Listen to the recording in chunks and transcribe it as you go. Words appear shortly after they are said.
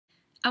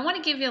I want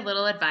to give you a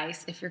little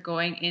advice if you're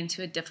going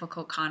into a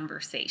difficult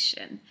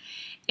conversation.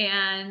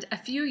 And a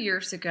few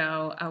years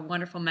ago, a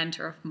wonderful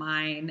mentor of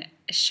mine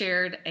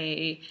shared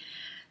a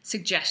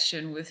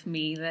suggestion with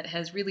me that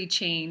has really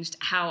changed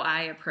how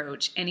I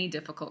approach any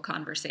difficult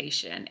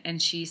conversation. And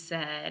she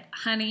said,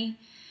 "Honey,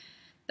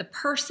 the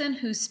person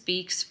who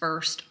speaks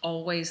first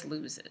always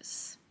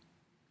loses."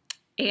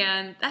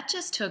 And that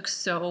just took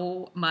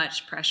so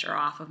much pressure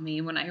off of me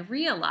when I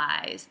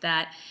realized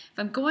that if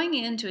I'm going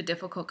into a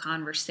difficult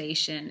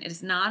conversation, it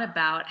is not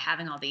about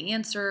having all the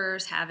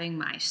answers, having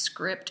my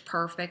script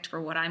perfect for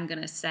what I'm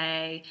going to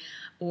say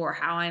or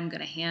how I'm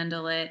going to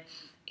handle it.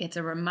 It's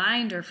a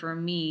reminder for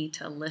me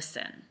to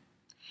listen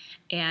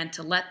and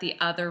to let the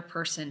other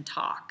person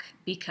talk,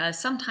 because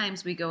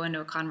sometimes we go into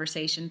a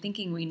conversation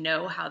thinking we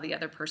know how the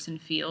other person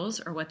feels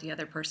or what the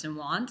other person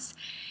wants.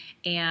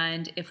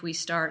 And if we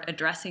start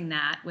addressing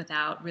that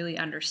without really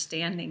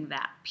understanding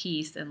that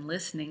piece and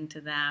listening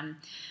to them,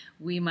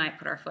 we might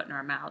put our foot in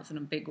our mouths in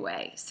a big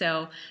way.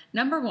 So,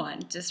 number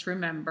one, just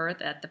remember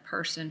that the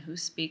person who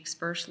speaks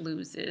first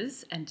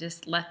loses, and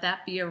just let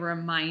that be a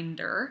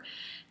reminder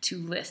to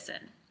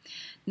listen.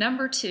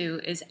 Number two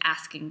is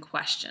asking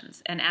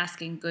questions and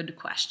asking good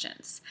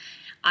questions.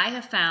 I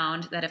have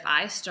found that if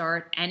I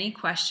start any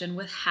question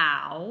with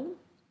how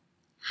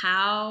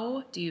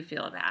do you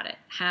feel about it?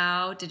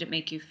 How did it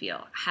make you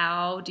feel?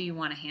 How do you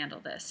want to handle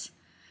this?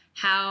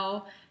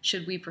 How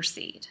should we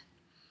proceed?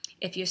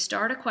 If you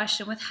start a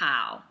question with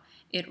how,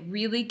 it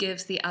really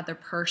gives the other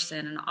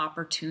person an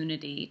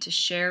opportunity to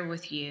share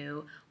with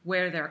you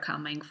where they're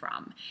coming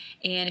from.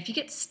 And if you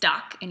get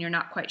stuck and you're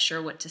not quite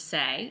sure what to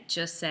say,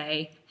 just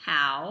say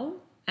how,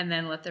 and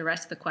then let the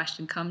rest of the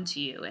question come to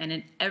you.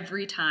 And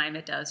every time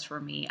it does for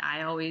me,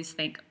 I always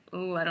think,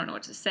 oh, I don't know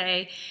what to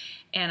say.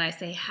 And I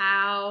say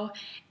how,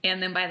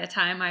 and then by the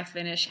time I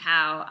finish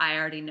how, I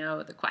already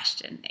know the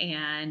question.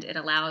 And it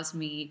allows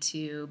me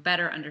to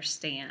better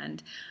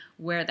understand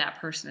where that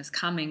person is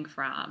coming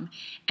from.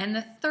 And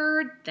the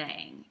third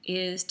thing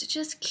is to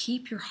just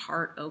keep your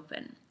heart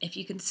open. If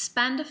you can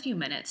spend a few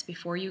minutes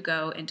before you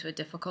go into a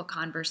difficult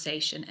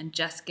conversation and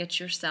just get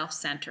yourself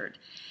centered,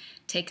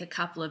 take a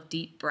couple of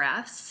deep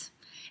breaths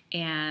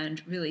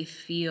and really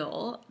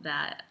feel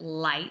that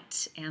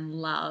light and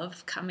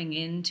love coming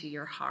into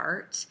your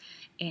heart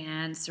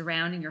and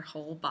surrounding your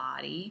whole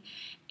body,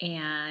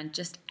 and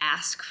just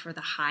ask for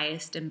the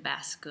highest and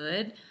best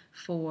good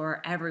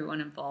for everyone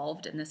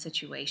involved in the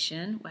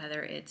situation,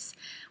 whether it's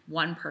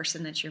one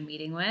person that you're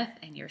meeting with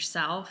and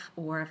yourself,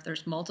 or if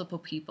there's multiple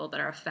people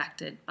that are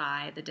affected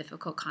by the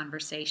difficult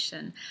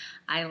conversation.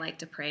 I like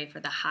to pray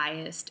for the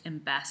highest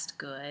and best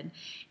good,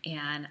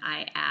 and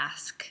I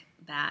ask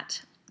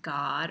that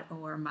God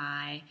or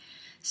my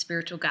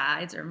spiritual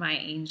guides or my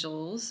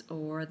angels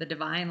or the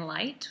divine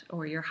light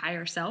or your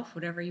higher self,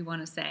 whatever you want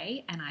to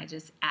say, and I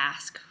just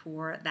ask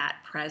for that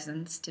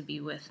presence to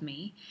be with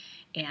me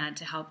and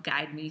to help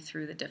guide me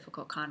through the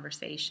difficult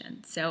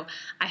conversation. So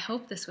I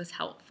hope this was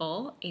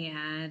helpful,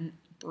 and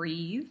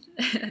breathe.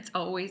 It's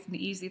always an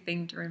easy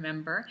thing to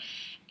remember.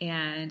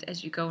 And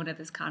as you go into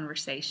this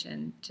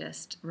conversation,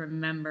 just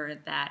remember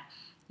that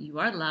you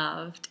are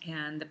loved,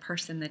 and the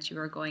person that you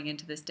are going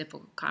into this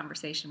difficult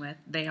conversation with,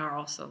 they are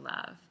also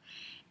loved.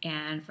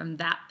 And from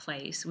that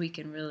place, we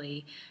can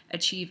really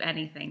achieve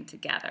anything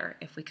together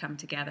if we come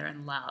together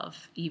in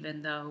love,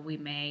 even though we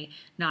may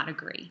not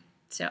agree.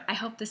 So I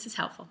hope this is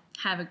helpful.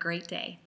 Have a great day.